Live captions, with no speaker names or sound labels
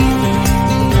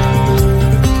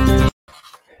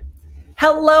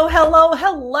Hello, hello,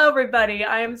 hello, everybody.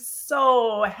 I am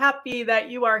so happy that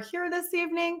you are here this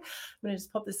evening. I'm going to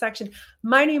just pull up this section.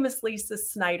 My name is Lisa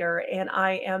Snyder, and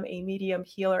I am a medium,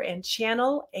 healer, and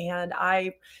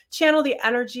I channel the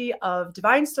energy of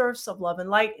divine source of love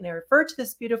and light, and I refer to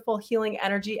this beautiful healing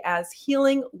energy as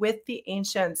healing with the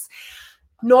ancients.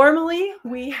 Normally,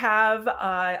 we have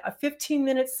a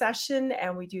 15-minute session,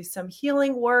 and we do some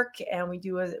healing work, and we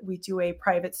do a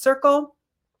private circle.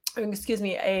 A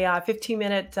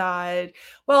 15-minute,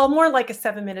 more like a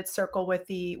 7-minute circle with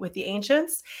the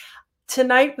ancients.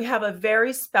 Tonight, we have a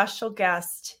very special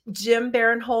guest. Jim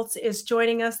Berenholtz is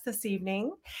joining us this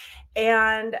evening,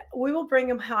 and we will bring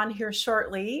him on here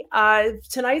shortly.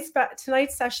 Tonight's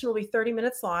session will be 30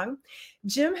 minutes long.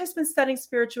 Jim has been studying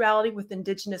spirituality with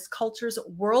Indigenous cultures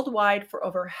worldwide for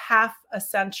over half a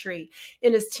century.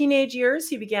 In his teenage years,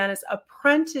 he began his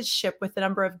apprenticeship with a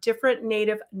number of different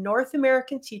Native North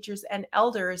American teachers and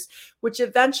elders, which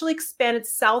eventually expanded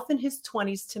south in his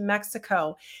 20s to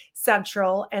Mexico,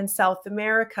 Central and South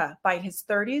America. By his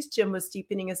 30s, Jim was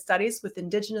deepening his studies with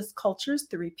Indigenous cultures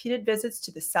through repeated visits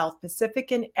to the South Pacific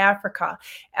and Africa.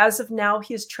 As of now,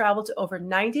 he has traveled to over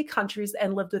 90 countries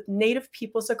and lived with Native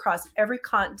peoples across every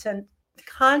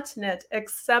continent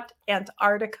except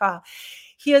Antarctica.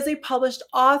 He is a published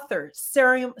author,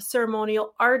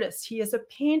 ceremonial artist. He is a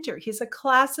painter. He's a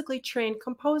classically trained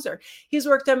composer. He's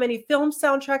worked on many film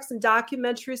soundtracks and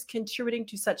documentaries, contributing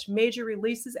to such major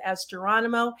releases as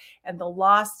Geronimo and The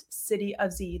Lost City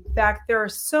of Z. In fact, there are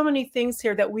so many things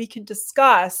here that we can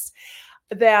discuss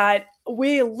that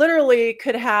we literally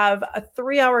could have a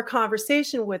 3-hour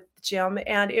conversation with Jim,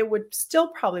 and it would still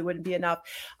probably wouldn't be enough.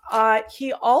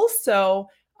 He also,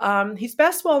 he's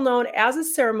best well known as a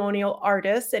ceremonial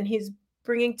artist, and he's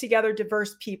bringing together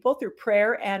diverse people through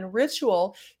prayer and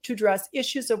ritual to address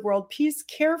issues of world peace,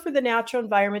 care for the natural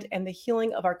environment, and the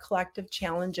healing of our collective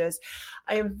challenges.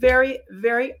 I am very,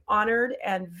 very honored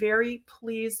and very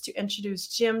pleased to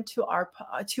introduce Jim to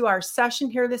our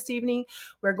session here this evening.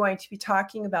 We're going to be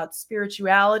talking about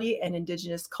spirituality and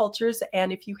Indigenous cultures.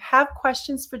 And if you have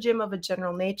questions for Jim of a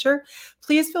general nature,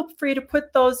 please feel free to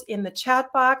put those in the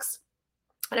chat box,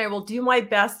 and I will do my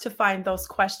best to find those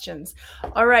questions.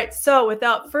 All right, so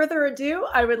without further ado,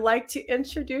 I would like to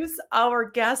introduce our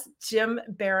guest, Jim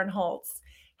Berenholtz.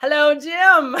 Hello,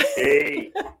 Jim.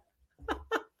 Hey.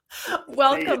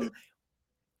 Welcome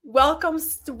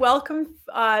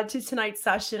to tonight's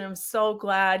session. I'm so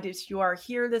glad that you are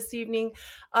here this evening.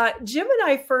 Jim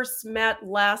and I first met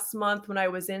last month when I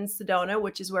was in Sedona,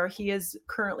 which is where he is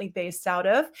currently based out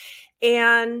of.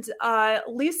 And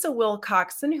Lisa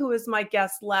Wilcoxon, who was my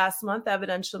guest last month,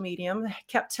 evidential medium,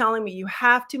 kept telling me, you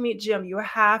have to meet Jim. You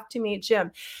have to meet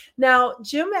Jim. Now,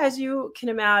 Jim, as you can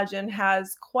imagine,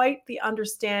 has quite the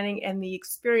understanding and the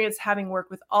experience having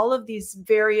worked with all of these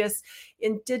various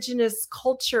Indigenous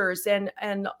cultures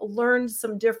and learned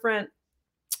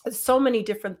so many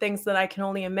different things that I can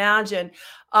only imagine.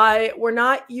 We're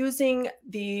not using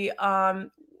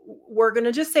we're going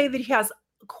to just say that he has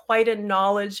quite a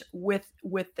knowledge with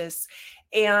this.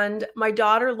 And my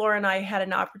daughter Laura and I had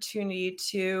an opportunity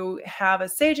to have a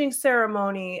saging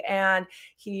ceremony, and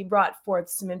he brought forth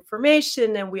some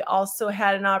information. And we also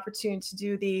had an opportunity to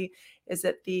do it's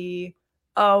the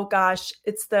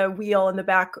wheel in the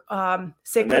back,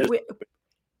 sacred wheel.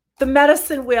 The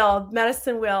medicine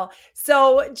wheel.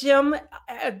 So Jim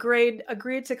agreed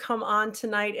to come on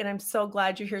tonight, and I'm so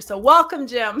glad you're here. So welcome,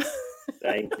 Jim.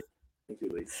 Thank you,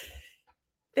 Lisa.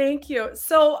 Thank you.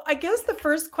 So I guess the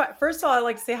first of all, I'd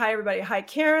like to say hi, everybody. Hi,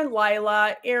 Karen,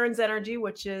 Lila, Aaron's Energy,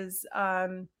 which is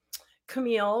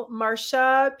Camille,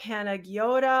 Marcia,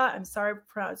 Panagiota. I'm sorry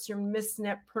to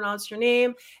mispronounce your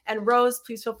name. And Rose,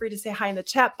 please feel free to say hi in the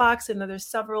chat box. I know there's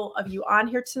several of you on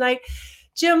here tonight.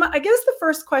 Jim, I guess the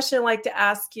first question I'd like to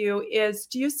ask you is,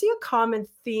 do you see a common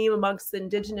theme amongst the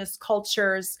Indigenous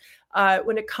cultures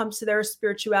when it comes to their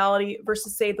spirituality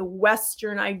versus, say, the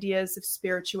Western ideas of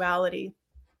spirituality?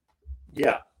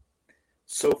 Yeah.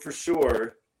 So for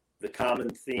sure, the common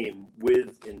theme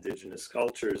with Indigenous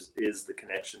cultures is the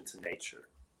connection to nature,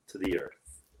 to the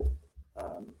earth.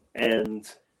 And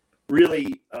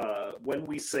really, when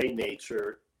we say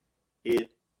nature,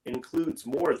 it includes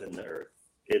more than the earth.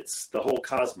 It's the whole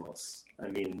cosmos. I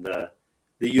mean, the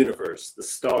universe, the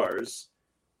stars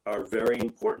are very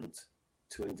important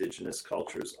to Indigenous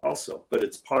cultures also, but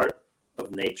it's part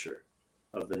of nature,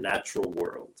 of the natural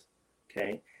world,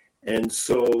 okay? And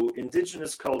so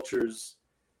Indigenous cultures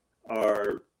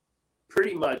are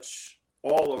pretty much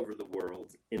all over the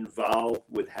world involved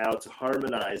with how to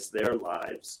harmonize their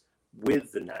lives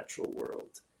with the natural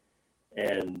world.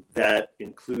 And that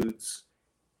includes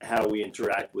how we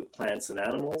interact with plants and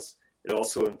animals. It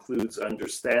also includes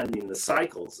understanding the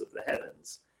cycles of the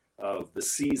heavens, of the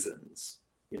seasons.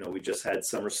 We just had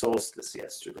summer solstice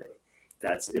yesterday.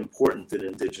 That's important in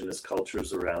indigenous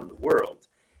cultures around the world.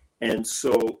 And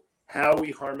so how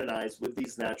we harmonize with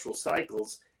these natural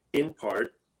cycles, in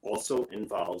part, also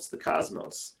involves the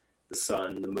cosmos, the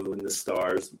sun, the moon, the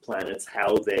stars, the planets,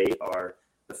 how they are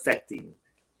affecting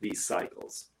these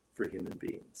cycles for human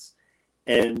beings.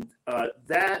 And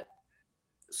that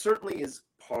certainly is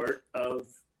part of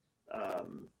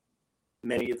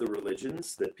many of the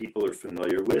religions that people are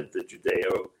familiar with. The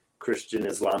Judeo-Christian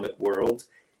Islamic world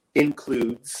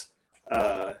includes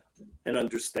an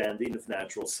understanding of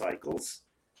natural cycles.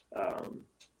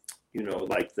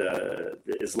 Like the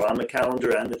Islamic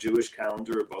calendar and the Jewish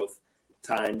calendar are both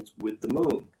timed with the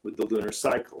moon, with the lunar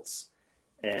cycles.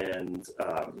 And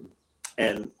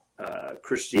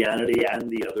Christianity and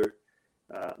the other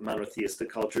monotheistic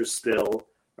cultures still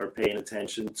are paying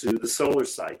attention to the solar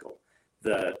cycle.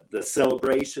 The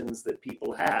celebrations that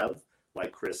people have,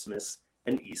 like Christmas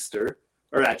and Easter,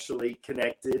 are actually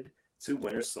connected to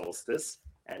winter solstice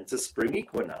and to spring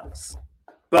equinox.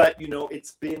 But,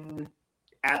 it's been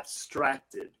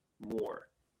abstracted more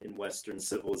in Western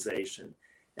civilization.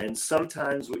 And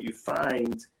sometimes what you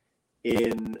find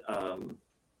in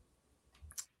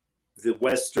the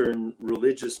Western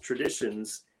religious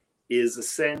traditions is a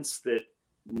sense that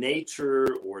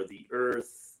nature or the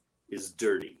earth is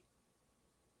dirty.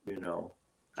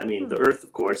 The earth,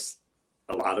 of course,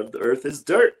 a lot of the earth is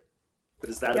dirt. But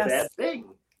is that a bad thing?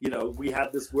 We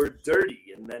have this word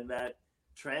dirty, and then that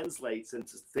translates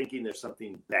into thinking there's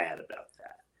something bad about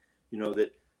that.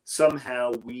 That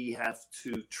somehow we have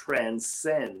to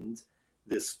transcend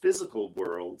this physical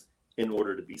world in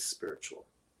order to be spiritual.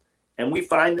 And we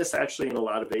find this actually in a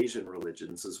lot of Asian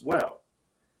religions as well.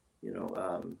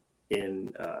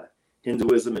 In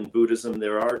Hinduism and Buddhism,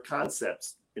 there are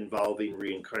concepts involving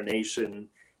reincarnation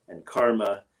and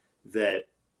karma that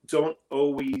don't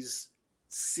always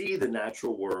see the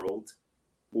natural world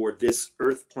or this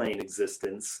earth plane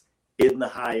existence in the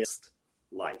highest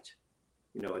light.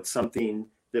 It's something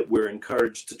that we're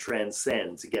encouraged to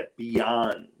transcend, to get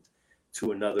beyond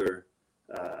to another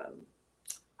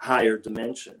higher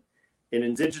dimension. In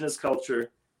indigenous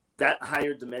culture, that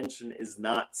higher dimension is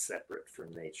not separate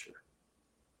from nature.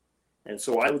 And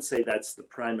so I would say that's the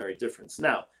primary difference.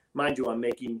 Now, mind you, I'm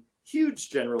making huge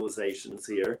generalizations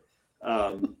here.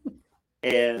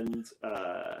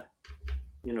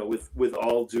 With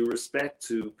all due respect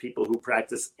to people who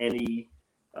practice any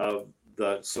of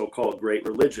the so-called great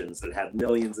religions that have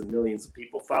millions and millions of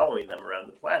people following them around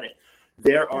the planet,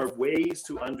 there are ways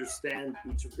to understand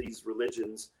each of these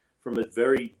religions from a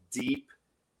very deep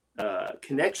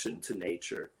connection to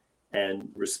nature and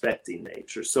respecting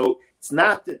nature. So it's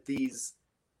not that these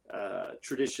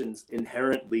traditions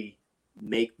inherently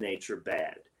make nature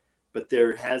bad, but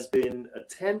there has been a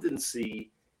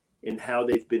tendency in how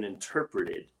they've been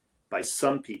interpreted by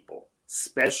some people,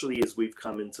 especially as we've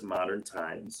come into modern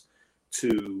times,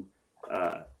 to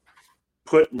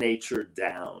put nature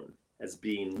down as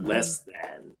being less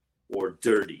than or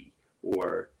dirty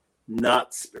or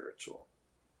not spiritual.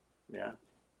 Yeah.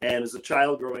 And as a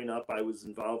child growing up, I was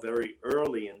involved very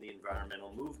early in the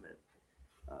environmental movement.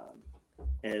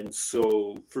 And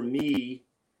so for me,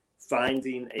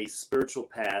 finding a spiritual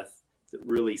path that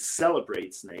really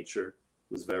celebrates nature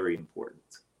was very important.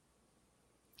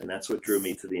 And that's what drew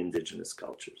me to the indigenous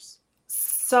cultures.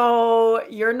 So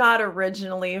you're not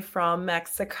originally from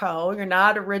Mexico. You're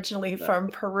not originally from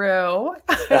Peru.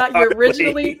 You're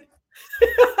originally...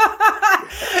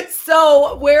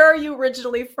 So where are you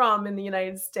originally from in the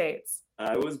United States?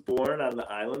 I was born on the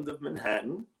island of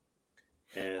Manhattan.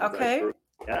 And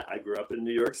I grew up in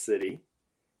New York City.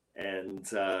 And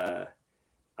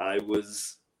I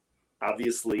was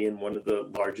obviously in one of the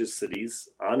largest cities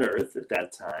on earth at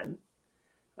that time.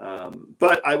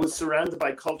 But I was surrounded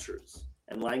by cultures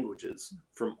and languages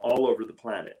from all over the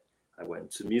planet. I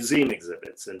went to museum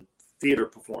exhibits and theater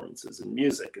performances and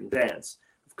music and dance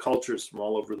of cultures from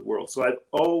all over the world. So I've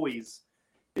always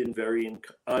been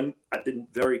I've been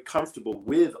very comfortable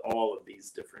with all of these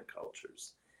different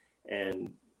cultures.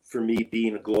 And for me,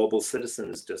 being a global citizen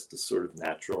is just a sort of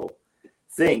natural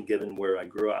thing, given where I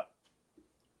grew up.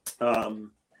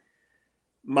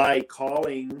 My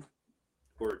calling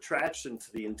or attraction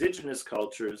to the indigenous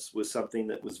cultures was something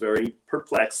that was very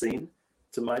perplexing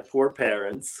to my poor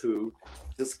parents, who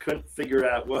just couldn't figure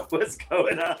out what was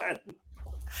going on.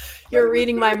 You're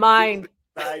reading my mind.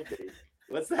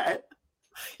 What's that?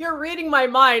 You're reading my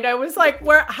mind. I was like,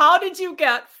 how did you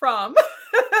get from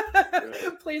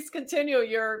Right. Please continue.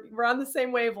 We're on the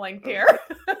same wavelength here.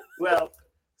 Well,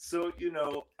 so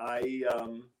I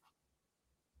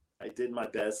did my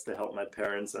best to help my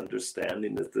parents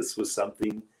understanding that this was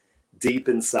something deep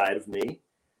inside of me.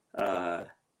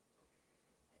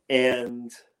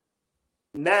 And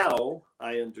now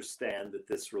I understand that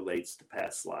this relates to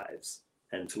past lives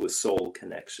and to a soul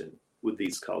connection with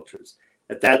these cultures.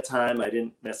 At that time, I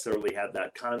didn't necessarily have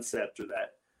that concept or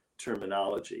that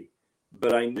terminology,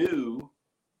 but I knew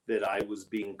that I was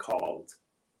being called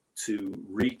to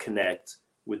reconnect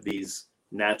with these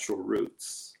natural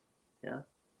roots. Yeah.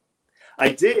 I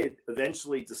did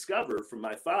eventually discover from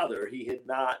my father, he had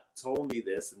not told me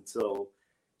this until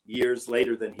years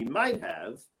later than he might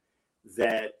have,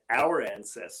 that our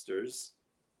ancestors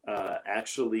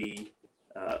actually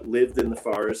lived in the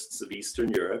forests of Eastern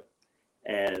Europe.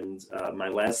 And my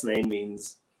last name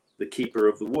means the keeper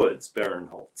of the woods,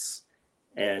 Berenholtz.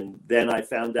 And then I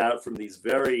found out from these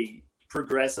very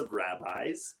progressive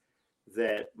rabbis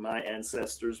that my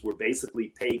ancestors were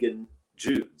basically pagan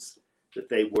Jews, that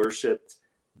they worshipped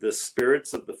the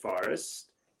spirits of the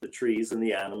forest, the trees and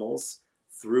the animals,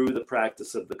 through the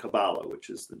practice of the Kabbalah, which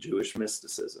is the Jewish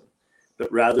mysticism.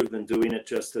 But rather than doing it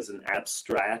just as an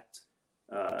abstract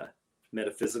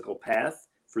metaphysical path,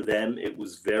 for them it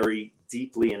was very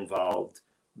deeply involved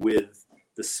with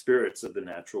the spirits of the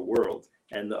natural world.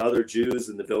 And the other Jews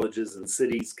in the villages and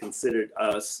cities considered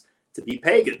us to be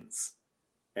pagans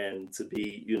and to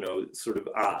be, sort of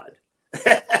odd.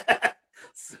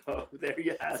 So there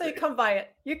you have it. So you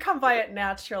come by it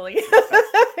naturally.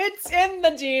 It's in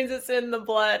the genes, it's in the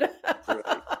blood. Right.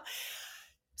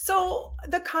 So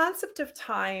the concept of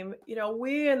time,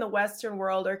 we in the Western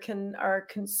world are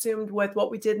consumed with what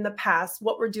we did in the past,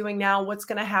 what we're doing now, what's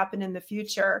going to happen in the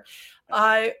future.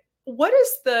 What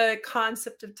is the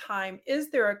concept of time? Is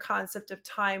there a concept of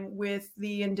time with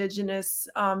the indigenous,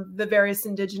 the various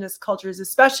indigenous cultures,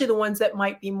 especially the ones that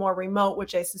might be more remote,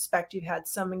 which I suspect you've had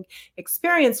some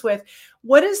experience with?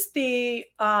 What is the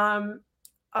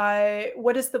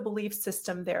belief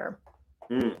system there?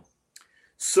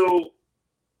 So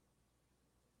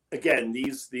again,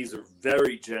 these are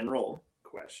very general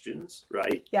questions,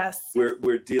 right? Yes.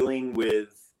 We're dealing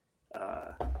with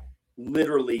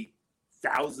literally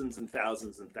thousands and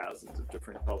thousands and thousands of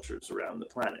different cultures around the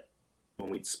planet when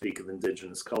we speak of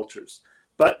indigenous cultures.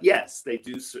 But yes, they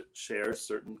do share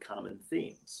certain common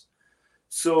themes.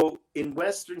 So in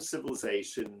Western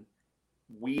civilization,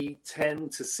 we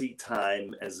tend to see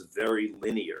time as very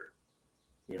linear.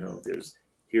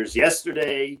 Here's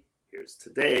yesterday, here's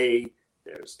today,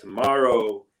 there's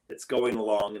tomorrow. It's going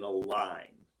along in a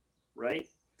line, right?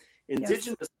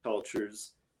 Indigenous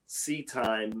cultures see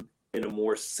time in a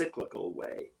more cyclical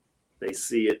way. They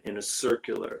see it in a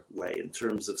circular way in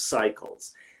terms of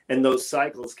cycles. And those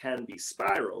cycles can be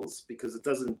spirals because it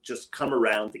doesn't just come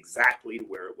around exactly to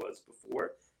where it was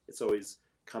before. It's always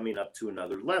coming up to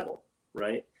another level,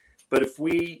 right? But if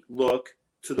we look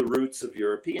to the roots of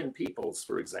European peoples,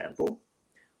 for example,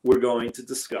 we're going to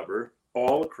discover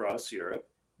all across Europe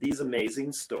these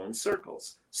amazing stone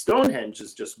circles. Stonehenge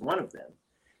is just one of them.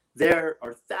 There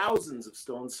are thousands of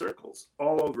stone circles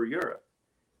all over Europe.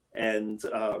 And,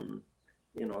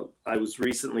 I was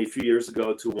recently, a few years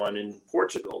ago, to one in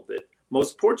Portugal that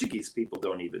most Portuguese people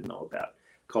don't even know about,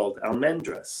 called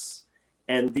Almendras.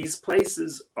 And these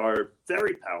places are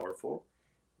very powerful.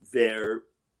 They're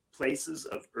places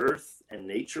of earth and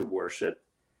nature worship.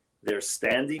 They're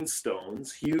standing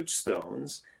stones, huge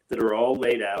stones, that are all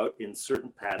laid out in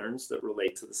certain patterns that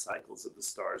relate to the cycles of the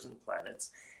stars and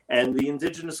planets. And the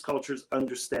indigenous cultures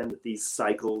understand that these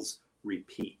cycles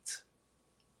repeat,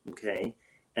 okay?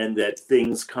 And that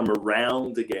things come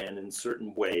around again in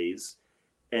certain ways.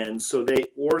 And so they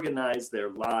organize their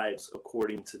lives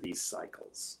according to these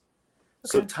cycles.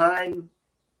 Okay. So time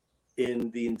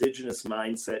in the indigenous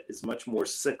mindset is much more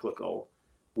cyclical,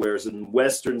 whereas in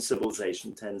Western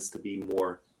civilization tends to be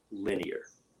more linear.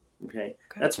 Okay,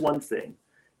 that's one thing.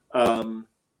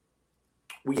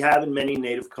 We have in many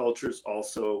native cultures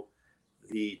also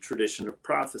the tradition of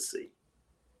prophecy,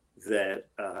 that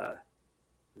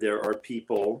there are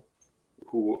people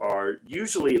who are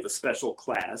usually of a special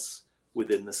class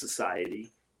within the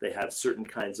society. They have certain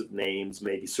kinds of names,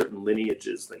 maybe certain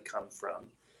lineages they come from,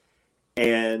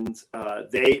 and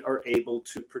they are able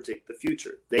to predict the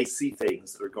future. They see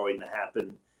things that are going to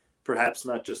happen, perhaps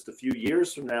not just a few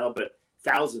years from now, but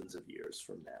thousands of years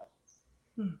from now.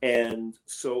 And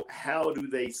so how do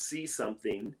they see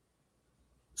something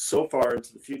so far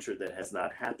into the future that has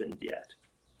not happened yet?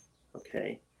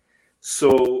 Okay.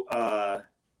 So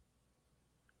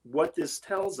what this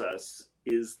tells us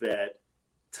is that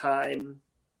time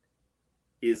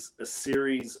is a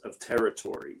series of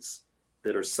territories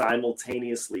that are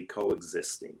simultaneously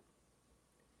coexisting.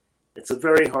 It's a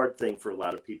very hard thing for a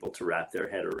lot of people to wrap their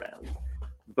head around.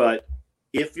 But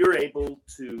if you're able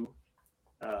to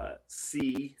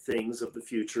see things of the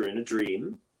future in a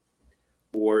dream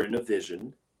or in a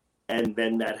vision, and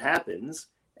then that happens,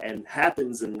 and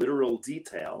happens in literal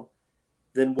detail,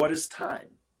 then what is time?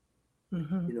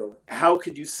 Mm-hmm. You know, how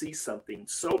could you see something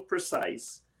so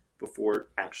precise before it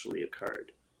actually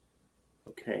occurred?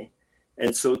 Okay.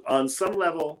 And so on some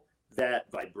level, that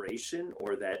vibration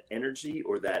or that energy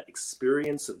or that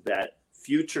experience of that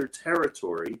future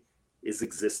territory is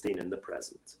existing in the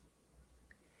present.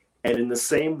 And in the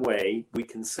same way, we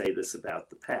can say this about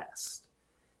the past,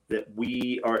 that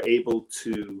we are able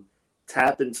to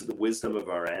tap into the wisdom of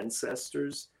our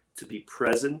ancestors, to be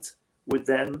present with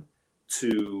them,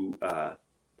 to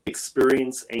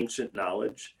experience ancient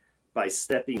knowledge by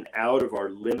stepping out of our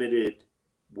limited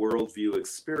worldview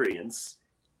experience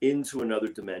into another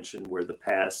dimension where the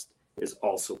past is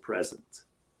also present.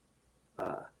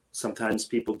 Sometimes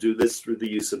people do this through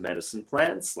the use of medicine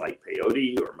plants like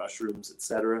peyote or mushrooms,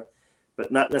 etc.,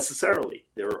 but not necessarily.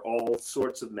 There are all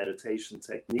sorts of meditation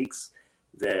techniques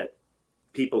that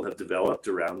people have developed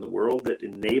around the world that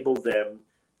enable them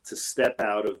to step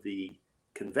out of the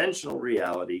conventional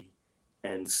reality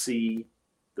and see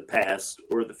the past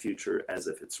or the future as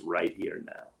if it's right here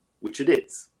now, which it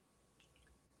is.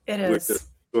 It We're is. just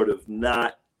sort of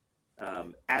not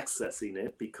accessing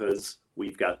it because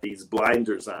we've got these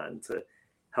blinders on to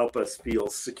help us feel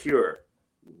secure.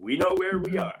 We know where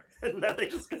we are, and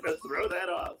nothing's going to throw that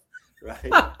off, right?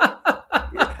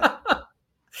 Yeah.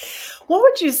 What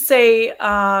would you say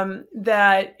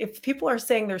that if people are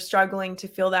saying they're struggling to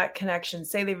feel that connection,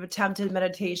 say they've attempted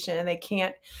meditation and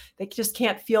they just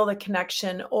can't feel the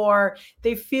connection, or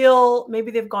they feel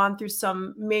maybe they've gone through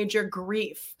some major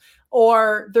grief,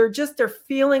 or they're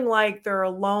feeling like they're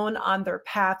alone on their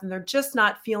path and they're just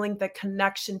not feeling the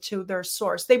connection to their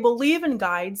source. They believe in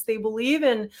guides, they believe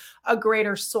in a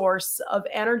greater source of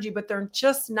energy, but they're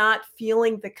just not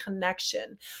feeling the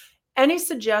connection. Any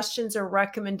suggestions or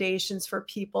recommendations for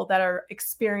people that are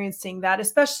experiencing that,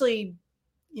 especially,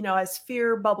 as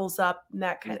fear bubbles up and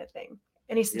that kind of thing?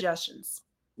 Any suggestions?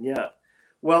 Yeah.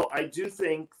 Well, I do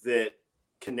think that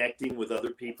connecting with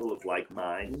other people of like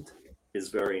mind is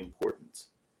very important.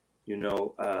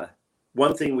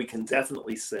 One thing we can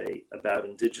definitely say about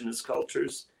Indigenous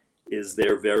cultures is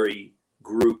they're very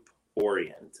group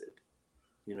oriented.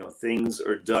 Things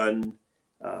are done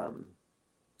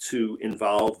to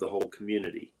involve the whole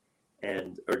community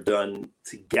and are done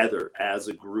together as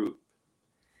a group.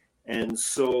 And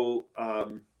so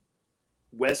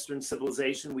Western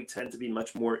civilization, we tend to be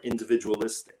much more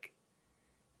individualistic.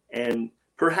 And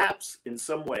perhaps in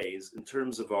some ways, in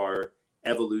terms of our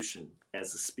evolution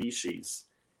as a species,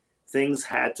 things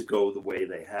had to go the way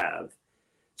they have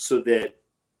so that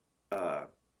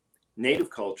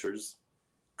native cultures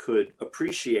could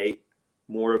appreciate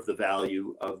more of the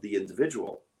value of the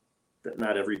individual, that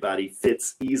not everybody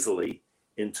fits easily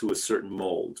into a certain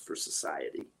mold for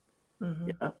society. Mm-hmm.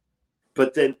 Yeah?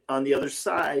 But then on the other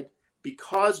side,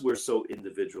 because we're so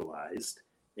individualized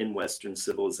in Western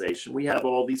civilization, we have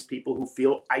all these people who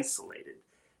feel isolated.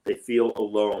 They feel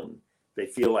alone. They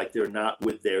feel like they're not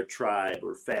with their tribe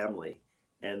or family,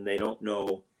 and they don't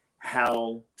know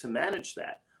how to manage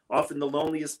that. Often the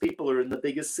loneliest people are in the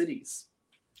biggest cities.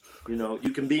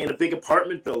 You can be in a big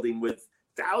apartment building with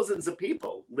thousands of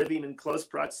people living in close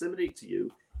proximity to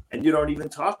you, and you don't even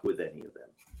talk with any of them,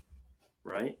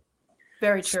 right?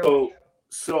 Very true.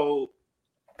 So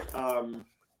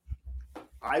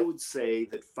I would say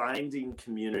that finding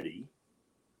community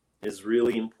is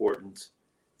really important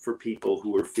for people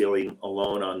who are feeling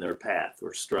alone on their path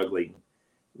or struggling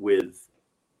with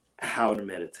how to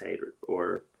meditate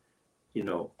or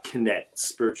connect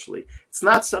spiritually. It's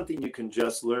not something you can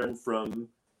just learn from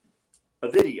a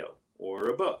video or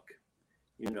a book.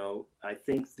 I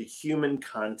think the human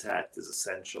contact is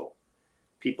essential.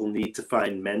 People need to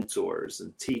find mentors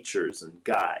and teachers and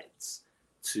guides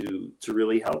to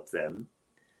really help them.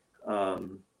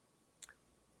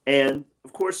 And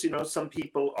of course, some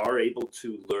people are able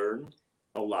to learn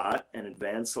a lot and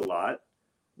advance a lot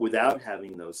without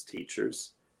having those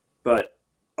teachers. But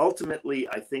ultimately,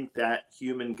 I think that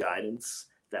human guidance,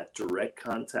 that direct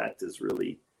contact is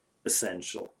really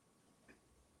essential.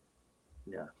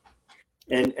 Yeah.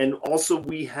 And also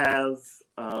we have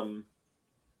a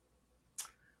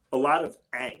lot of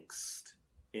angst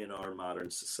in our modern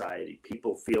society.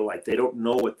 People feel like they don't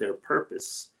know what their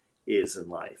purpose is in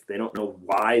life. They don't know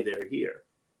why they're here.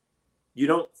 You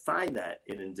don't find that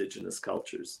in indigenous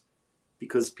cultures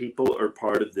because people are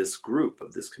part of this group,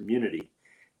 of this community.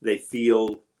 They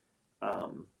feel,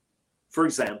 for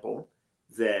example,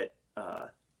 that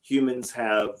humans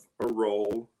have a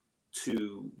role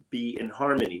to be in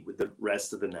harmony with the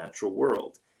rest of the natural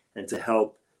world and to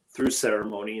help through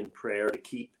ceremony and prayer to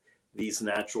keep these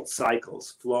natural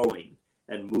cycles flowing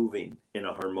and moving in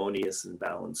a harmonious and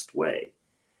balanced way.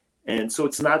 And so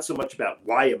it's not so much about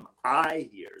why am I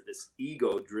here, this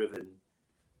ego-driven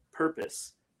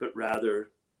purpose, but rather,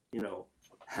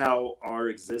 how our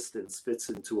existence fits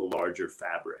into a larger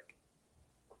fabric.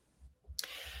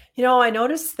 I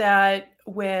noticed that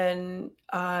when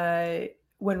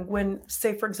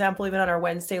say, for example, even on our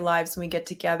Wednesday lives, when we get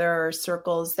together or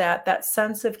circles, that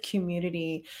sense of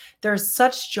community, there's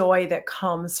such joy that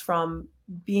comes from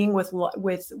being with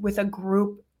a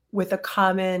group with a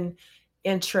common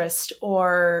interest,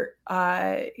 or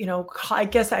I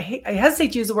guess I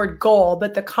hesitate to use the word goal,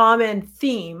 but the common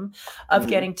theme of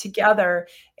getting together.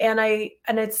 And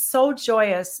it's so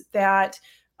joyous that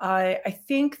I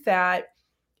think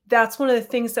that's one of the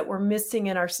things that we're missing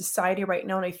in our society right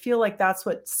now. And I feel like that's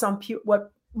what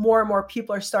what more and more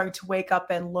people are starting to wake up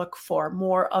and look for,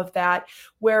 more of that.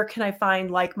 Where can I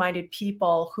find like-minded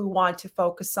people who want to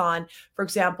focus on, for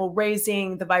example,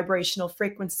 raising the vibrational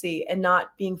frequency and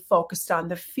not being focused on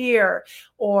the fear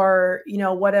or,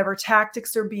 whatever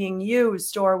tactics are being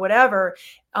used or whatever.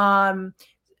 We're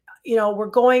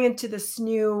going into this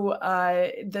new,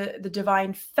 the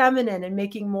divine feminine and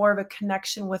making more of a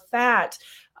connection with that.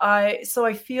 So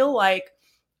I feel like,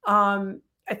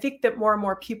 I think that more and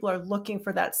more people are looking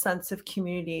for that sense of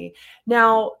community.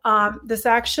 Now, this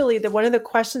actually, one of the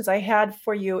questions I had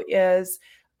for you is,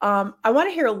 I want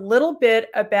to hear a little bit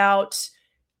about,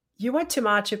 you went to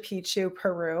Machu Picchu,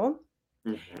 Peru,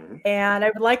 and I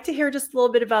would like to hear just a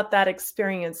little bit about that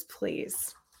experience,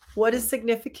 please. What is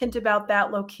significant about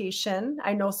that location?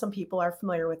 I know some people are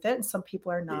familiar with it and some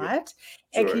people are not.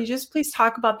 Sure. And can you just please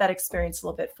talk about that experience a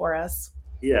little bit for us?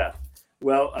 Yeah.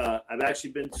 Well, I've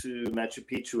actually been to Machu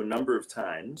Picchu a number of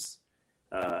times,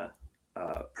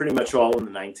 pretty much all in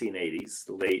the 1980s,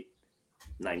 the late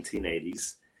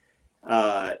 1980s.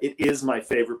 It is my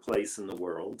favorite place in the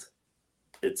world.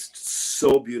 It's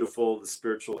so beautiful. The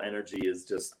spiritual energy is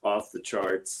just off the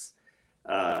charts.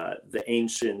 The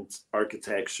ancient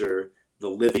architecture, the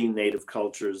living native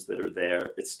cultures that are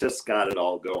there. It's just got it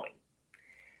all going.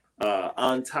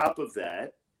 On top of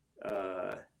that,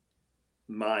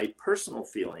 my personal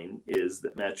feeling is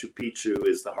that Machu Picchu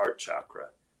is the heart chakra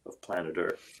of planet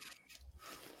Earth.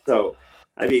 So,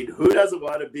 who doesn't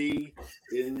want to be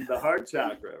in the heart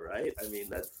chakra, right?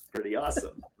 That's pretty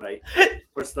awesome, right?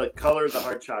 Of course, the color of the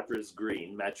heart chakra is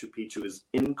green. Machu Picchu is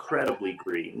incredibly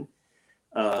green.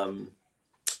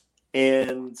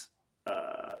 And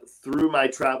through my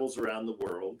travels around the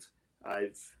world,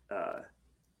 I've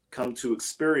come to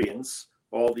experience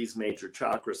all these major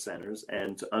chakra centers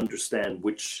and to understand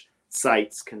which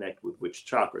sites connect with which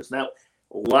chakras. Now,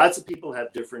 lots of people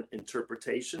have different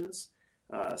interpretations.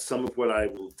 Some of what I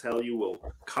will tell you will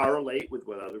correlate with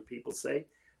what other people say.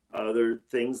 Other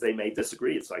things they may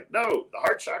disagree. It's like, no, the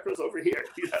heart chakra is over here,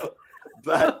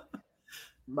 But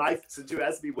since you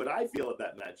asked me what I feel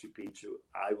about Machu Picchu,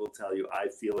 I will tell you I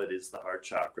feel it is the heart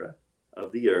chakra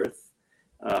of the earth.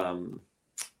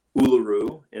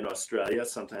 Uluru in Australia,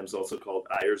 sometimes also called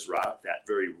Ayers Rock, that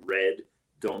very red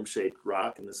dome-shaped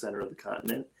rock in the center of the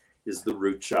continent, is the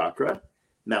root chakra.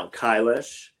 Mount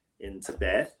Kailash in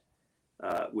Tibet,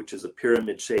 which is a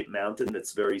pyramid-shaped mountain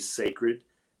that's very sacred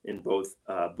in both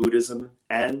Buddhism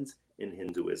and in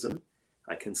Hinduism,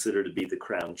 I consider to be the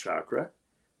crown chakra.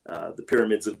 The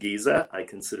pyramids of Giza, I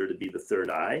consider to be the third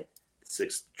eye, the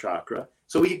sixth chakra.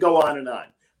 So we could go on and on.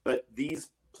 But these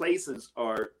places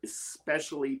are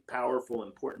especially powerful,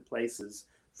 important places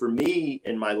for me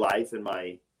in my life and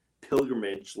my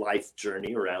pilgrimage life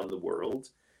journey around the world,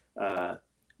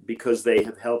 because they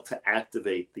have helped to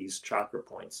activate these chakra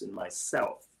points in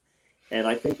myself. And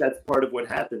I think that's part of what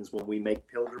happens when we make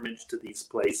pilgrimage to these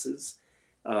places,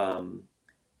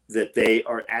 that they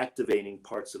are activating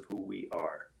parts of who we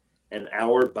are. And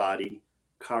our body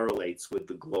correlates with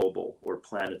the global or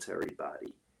planetary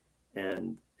body.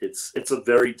 And it's a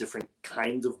very different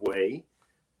kind of way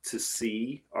to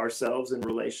see ourselves in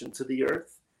relation to the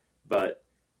earth. But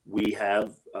we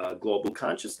have global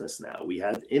consciousness now. We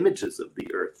have images of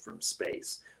the earth from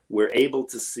space. We're able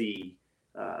to see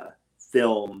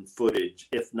film footage,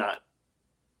 if not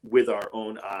with our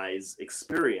own eyes,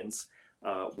 experience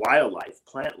wildlife,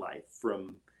 plant life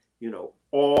from,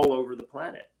 all over the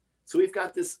planet. So we've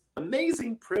got this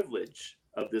amazing privilege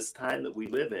of this time that we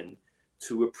live in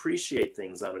to appreciate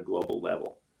things on a global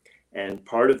level. And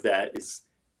part of that is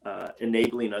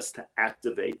enabling us to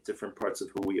activate different parts of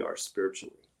who we are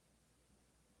spiritually.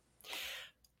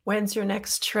 When's your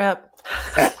next trip?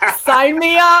 Sign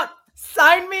me up.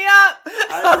 Sign me up.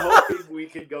 I'm hoping we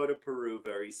can go to Peru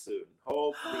very soon.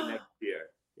 Hopefully next year.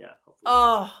 Yeah.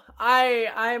 Oh,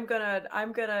 I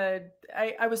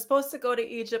was supposed to go to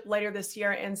Egypt later this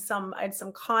year, and I had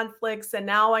some conflicts, and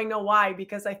now I know why,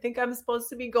 because I think I'm supposed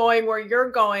to be going where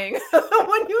you're going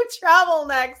when you travel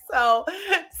next. So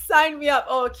sign me up.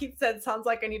 Oh, Keith said, sounds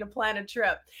like I need to plan a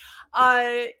trip.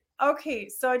 Okay,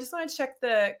 so I just want to check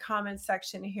the comment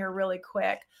section here really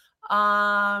quick.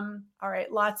 All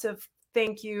right, lots of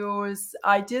thank yous.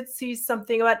 I did see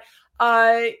something about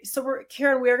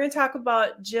Karen, we're going to talk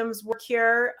about Jim's work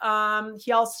here.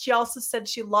 She also said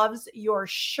she loves your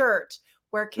shirt.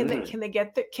 Where can they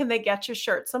get your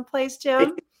shirt someplace,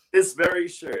 Jim? This very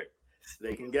shirt.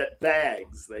 They can get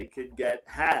bags. They can get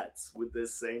hats with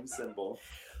this same symbol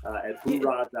at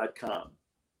hoorah.com.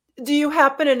 Do you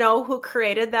happen to know who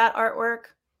created that artwork?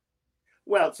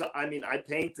 Well, so I mean, I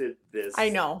painted this. I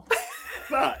know.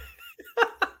 But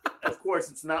of course,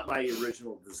 it's not my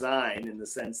original design in the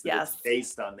sense that it's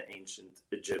based on the ancient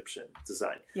Egyptian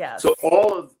design. Yes. So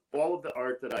all of the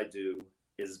art that I do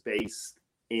is based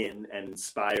in and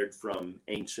inspired from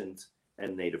ancient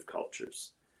and native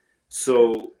cultures.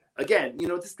 So again,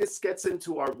 this gets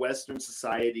into our Western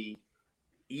society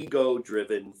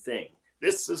ego-driven thing.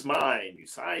 This is mine. You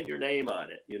signed your name on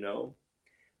it,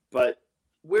 But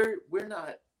we're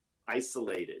not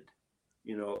isolated.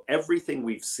 Everything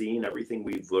we've seen, everything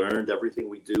we've learned, everything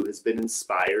we do has been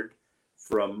inspired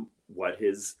from what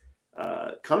has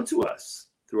come to us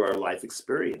through our life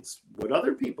experience, what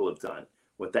other people have done,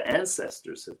 what the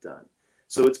ancestors have done.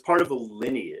 So it's part of a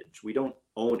lineage. We don't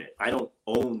own it. I don't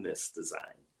own this design.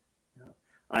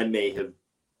 I may have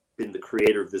been the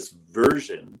creator of this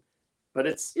version, but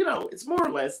it's more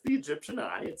or less the Egyptian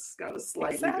eye. It's got a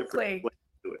slightly different way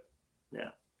to it. Yeah.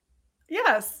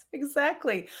 Yes,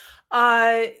 exactly.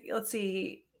 Let's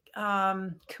see.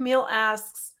 Camille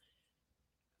asks,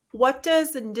 what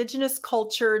does Indigenous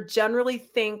culture generally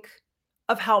think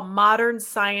of how modern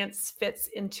science fits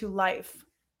into life?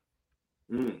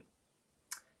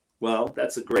 Well,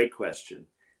 that's a great question.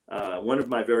 One of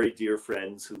my very dear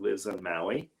friends who lives on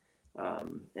Maui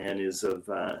and is of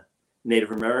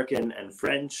Native American and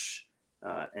French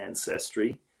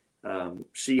ancestry,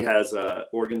 she has an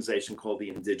organization called the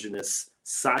Indigenous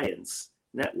Science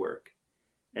Network.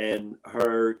 And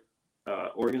her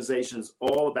organization is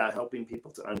all about helping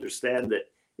people to understand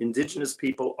that Indigenous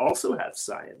people also have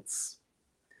science.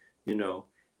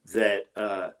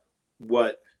 That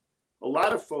what a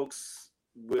lot of folks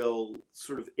will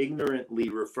sort of ignorantly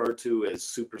refer to as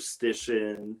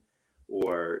superstition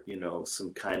or,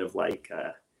 some kind of like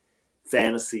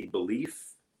fantasy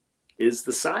belief is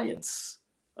the science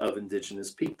of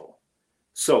Indigenous people.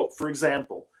 So, for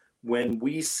example, when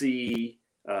we see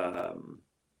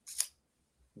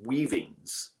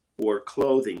weavings or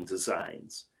clothing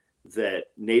designs that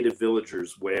native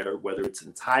villagers wear, whether it's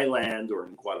in Thailand or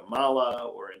in Guatemala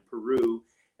or in Peru,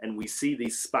 and we see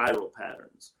these spiral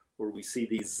patterns or we see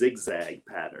these zigzag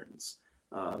patterns,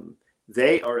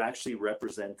 they are actually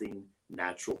representing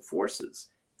natural forces.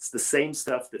 It's the same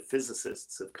stuff that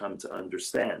physicists have come to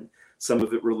understand. Some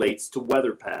of it relates to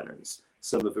weather patterns.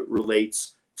 Some of it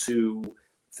relates to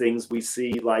things we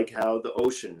see, like how the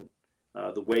ocean,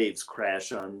 the waves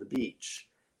crash on the beach.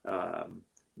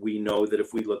 We know that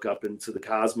if we look up into the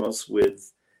cosmos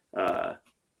with a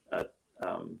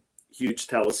huge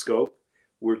telescope,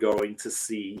 we're going to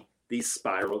see these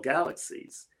spiral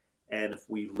galaxies. And if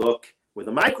we look with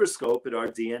a microscope at our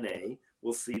DNA,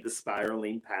 we'll see the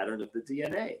spiraling pattern of the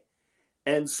DNA.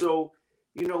 And so,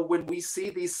 when we see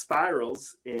these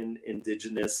spirals in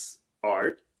Indigenous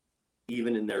art,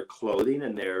 even in their clothing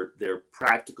and their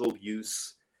practical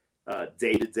use,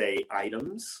 day-to-day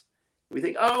items, we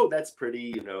think, oh, that's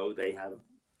pretty, they have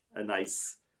a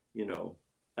nice,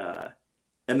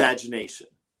 imagination.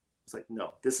 It's like,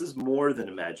 no, this is more than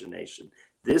imagination.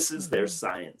 This is their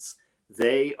science.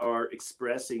 They are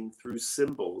expressing through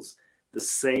symbols the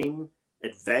same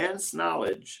advanced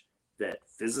knowledge that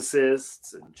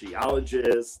physicists and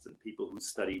geologists and people who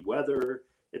study weather,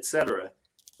 etc.,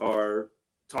 are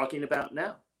talking about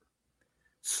now.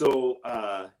 So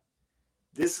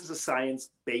this is a science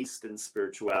based in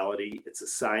spirituality. It's a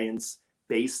science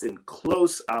based in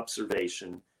close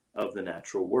observation of the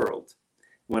natural world.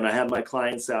 When I have my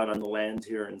clients out on the land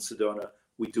here in Sedona,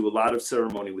 we do a lot of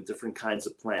ceremony with different kinds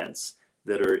of plants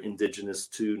that are indigenous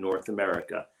to North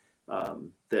America.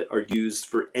 that are used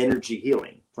for energy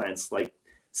healing. Plants like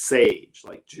sage,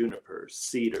 like juniper,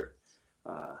 cedar,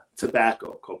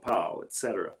 tobacco, copal,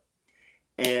 etc.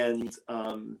 And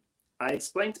I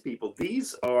explain to people,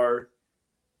 these are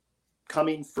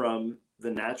coming from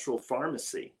the natural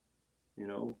pharmacy. You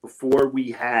know, before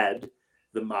we had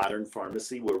the modern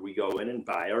pharmacy where we go in and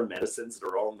buy our medicines that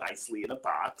are all nicely in a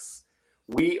box,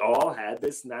 we all had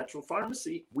this natural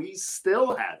pharmacy. We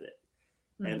still have it,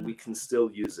 and we can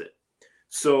still use it.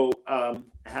 So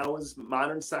how is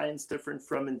modern science different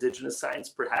from indigenous science?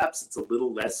 Perhaps it's a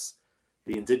little less,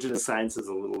 the indigenous science is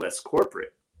a little less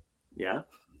corporate. Yeah.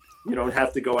 You don't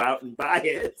have to go out and buy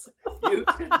it. You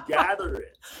can gather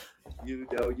it. You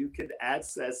know, you can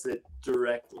access it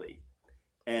directly.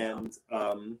 And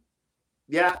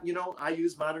yeah, you know, I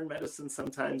use modern medicine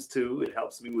sometimes too. It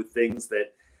helps me with things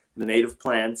that the native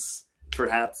plants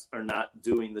perhaps are not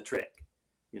doing the trick,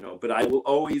 you know, but I will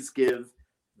always give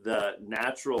the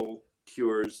natural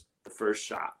cures the first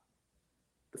shot,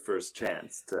 the first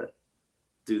chance to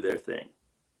do their thing.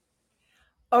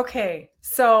 Okay,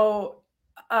 so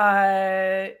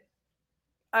we've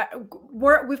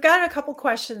got a couple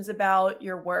questions about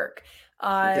your work.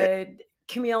 Okay.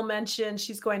 Camille mentioned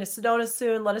she's going to Sedona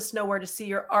soon. Let us know where to see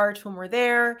your art when we're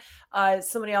there.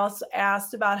 Somebody else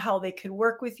asked about how they could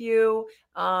work with you.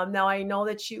 Now I know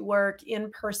that you work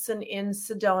in person in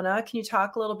Sedona. Can you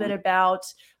talk a little bit about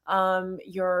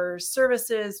your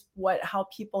services, how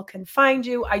people can find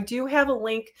you? I do have a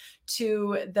link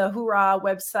to the Hoorah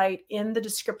website in the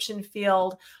description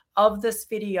field of this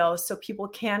video, so people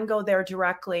can go there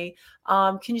directly.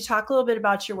 Can you talk a little bit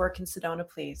about your work in Sedona,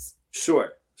 please?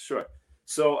 Sure.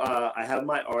 So I have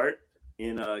my art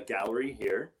in a gallery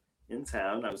here in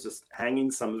town. I was just hanging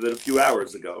some of it a few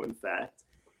hours ago, in fact.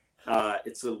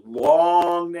 It's a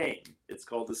long name. It's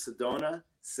called the Sedona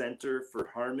Center for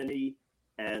Harmony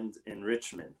and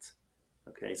Enrichment.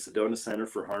 Okay, Sedona Center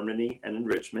for Harmony and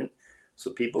Enrichment.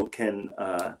 So people can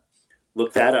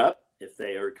look that up if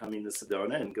they are coming to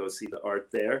Sedona and go see the art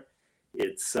there.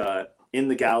 It's in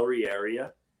the gallery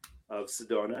area of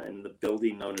Sedona in the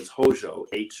building known as Hozho,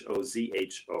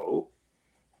 Hozho.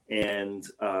 And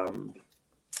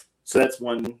so that's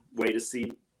one way to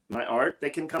see my art. They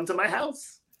can come to my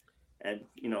house and,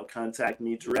 you know, contact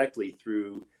me directly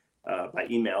through by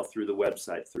email through the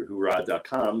website, through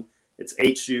hoorah.com. It's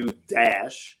HU-RA.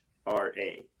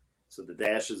 So the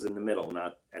dash is in the middle,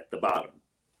 not at the bottom,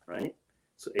 right?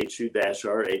 So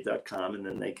HU-RA.com, and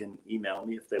then they can email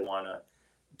me if they want to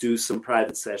do some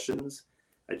private sessions.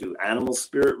 I do animal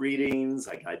spirit readings.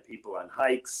 I guide people on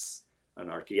hikes, on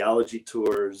archaeology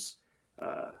tours,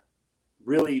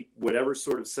 really whatever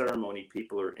sort of ceremony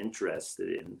people are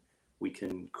interested in, we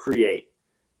can create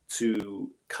to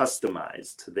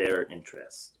customize to their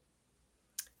interest.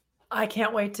 I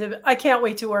can't wait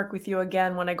to work with you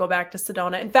again when I go back to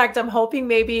Sedona. In fact, I'm hoping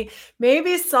maybe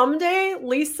someday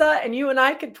Lisa and you and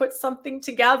I could put something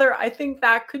together. I think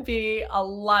that could be a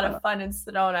lot of fun in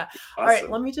Sedona. Awesome. All right,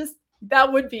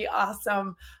 that would be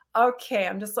awesome. Okay,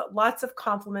 I'm just lots of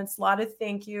compliments, a lot of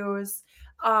thank yous.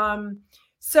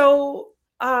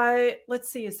 Let's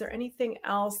see, is there anything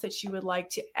else that you would like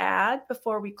to add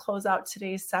before we close out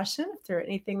today's session? If there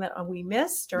anything that we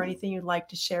missed or anything you'd like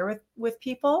to share with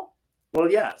people?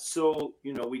 Well, yeah. So,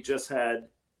 you know, we just had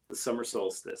the summer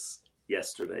solstice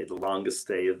yesterday, the longest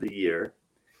day of the year.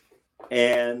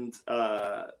 And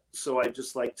so I'd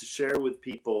just like to share with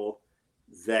people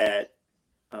that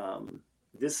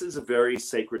this is a very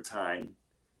sacred time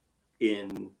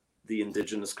in the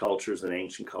indigenous cultures and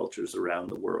ancient cultures around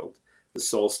the world, the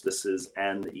solstices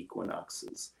and the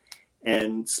equinoxes.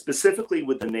 And specifically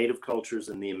with the native cultures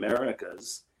in the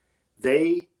Americas,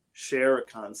 they share a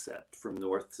concept from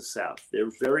north to south. They're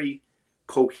very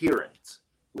coherent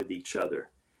with each other.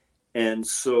 And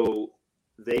so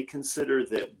they consider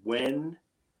that when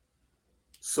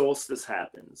solstice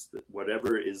happens, that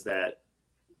whatever is that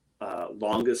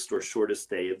longest or shortest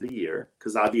day of the year,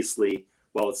 because obviously,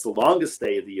 while it's the longest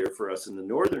day of the year for us in the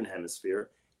northern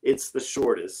hemisphere, it's the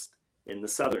shortest in the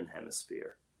southern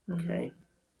hemisphere. Okay.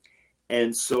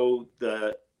 And so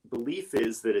the belief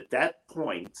is that at that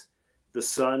point, the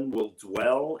sun will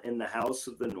dwell in the house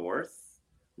of the north,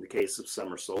 in the case of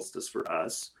summer solstice for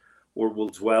us, or will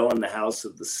dwell in the house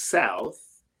of the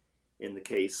south, in the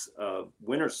case of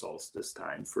winter solstice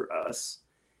time for us.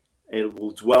 It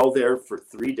will dwell there for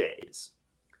 3 days,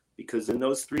 because in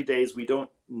those 3 days, we don't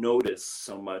notice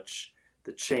so much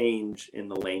the change in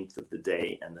the length of the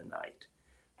day and the night.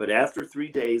 But after 3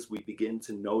 days, we begin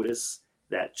to notice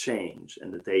that change,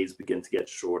 and the days begin to get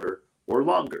shorter or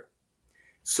longer.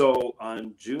 So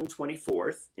on June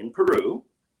 24th in Peru,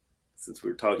 since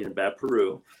we're talking about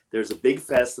Peru, there's a big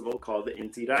festival called the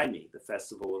Inti Raymi, the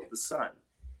Festival of the Sun.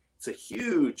 It's a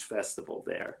huge festival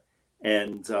there.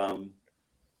 And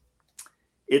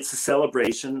it's a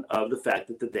celebration of the fact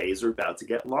that the days are about to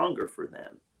get longer for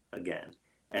them again.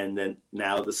 And then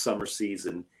now the summer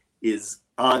season is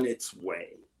on its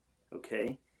way,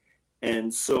 okay?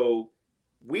 And so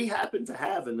we happen to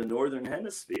have in the Northern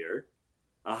Hemisphere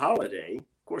a holiday.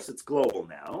 Of course, it's global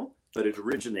now, but it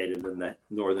originated in the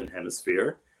Northern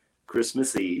Hemisphere,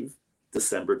 Christmas Eve,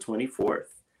 December 24th.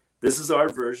 This is our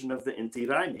version of the Inti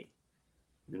Raymi,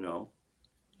 you know?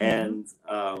 And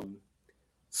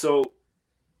so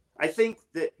I think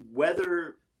that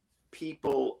whether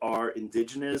people are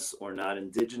indigenous or not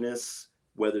indigenous,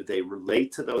 whether they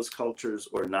relate to those cultures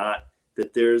or not,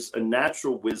 that there's a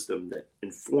natural wisdom that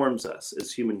informs us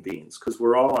as human beings, because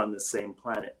we're all on the same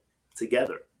planet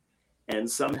together. And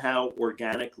somehow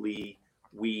organically,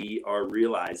 we are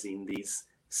realizing these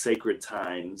sacred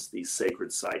times, these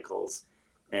sacred cycles.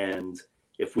 And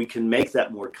if we can make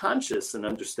that more conscious and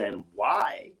understand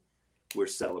why we're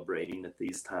celebrating at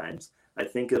these times, I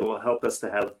think it will help us to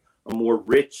have a more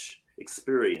rich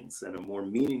experience and a more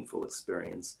meaningful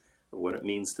experience of what it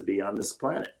means to be on this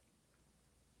planet.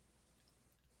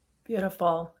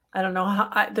 Beautiful. I don't know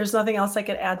how, there's nothing else I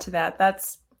could add to that.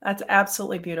 That's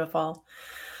absolutely beautiful.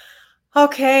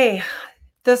 Okay.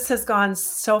 This has gone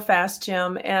so fast,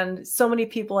 Jim, and so many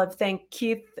people have thanked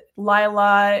Keith,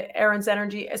 Lila, Aaron's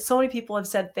Energy. So many people have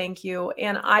said thank you,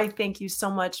 and I thank you so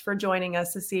much for joining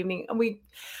us this evening. And we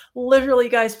literally,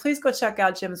 guys, please go check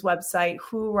out Jim's website,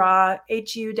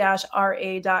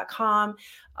 HU-RA.com.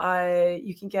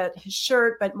 You can get his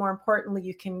shirt, but more importantly,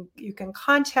 you can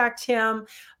contact him.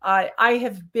 I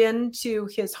have been to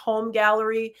his home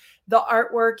gallery. The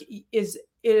artwork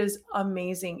is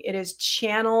amazing. It is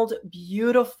channeled,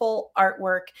 beautiful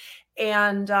artwork.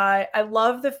 And I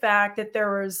love the fact that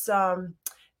there was, for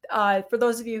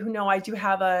those of you who know, I do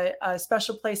have a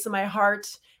special place in my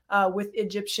heart with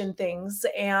Egyptian things.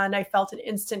 And I felt an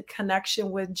instant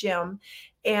connection with Jim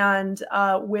and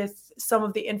with some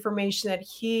of the information that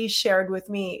he shared with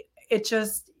me. It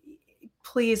just,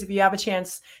 please, if you have a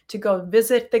chance to go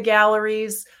visit the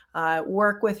galleries,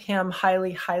 work with him,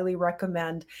 highly, highly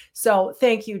recommend. So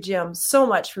thank you, Jim, so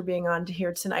much for being on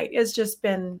here tonight. It's just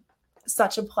been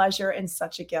such a pleasure and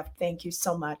such a gift. Thank you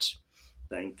so much.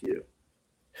 Thank you.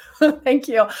 Thank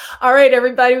you. All right,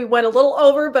 everybody, we went a little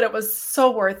over, but it was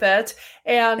so worth it.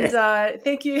 And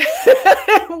thank you.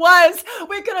 It was.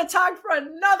 We could have talked for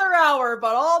another hour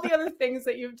about all the other things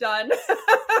that you've done.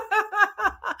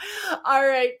 All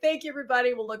right. Thank you,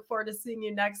 everybody. We'll look forward to seeing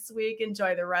you next week.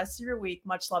 Enjoy the rest of your week.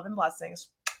 Much love and blessings.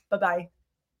 Bye-bye.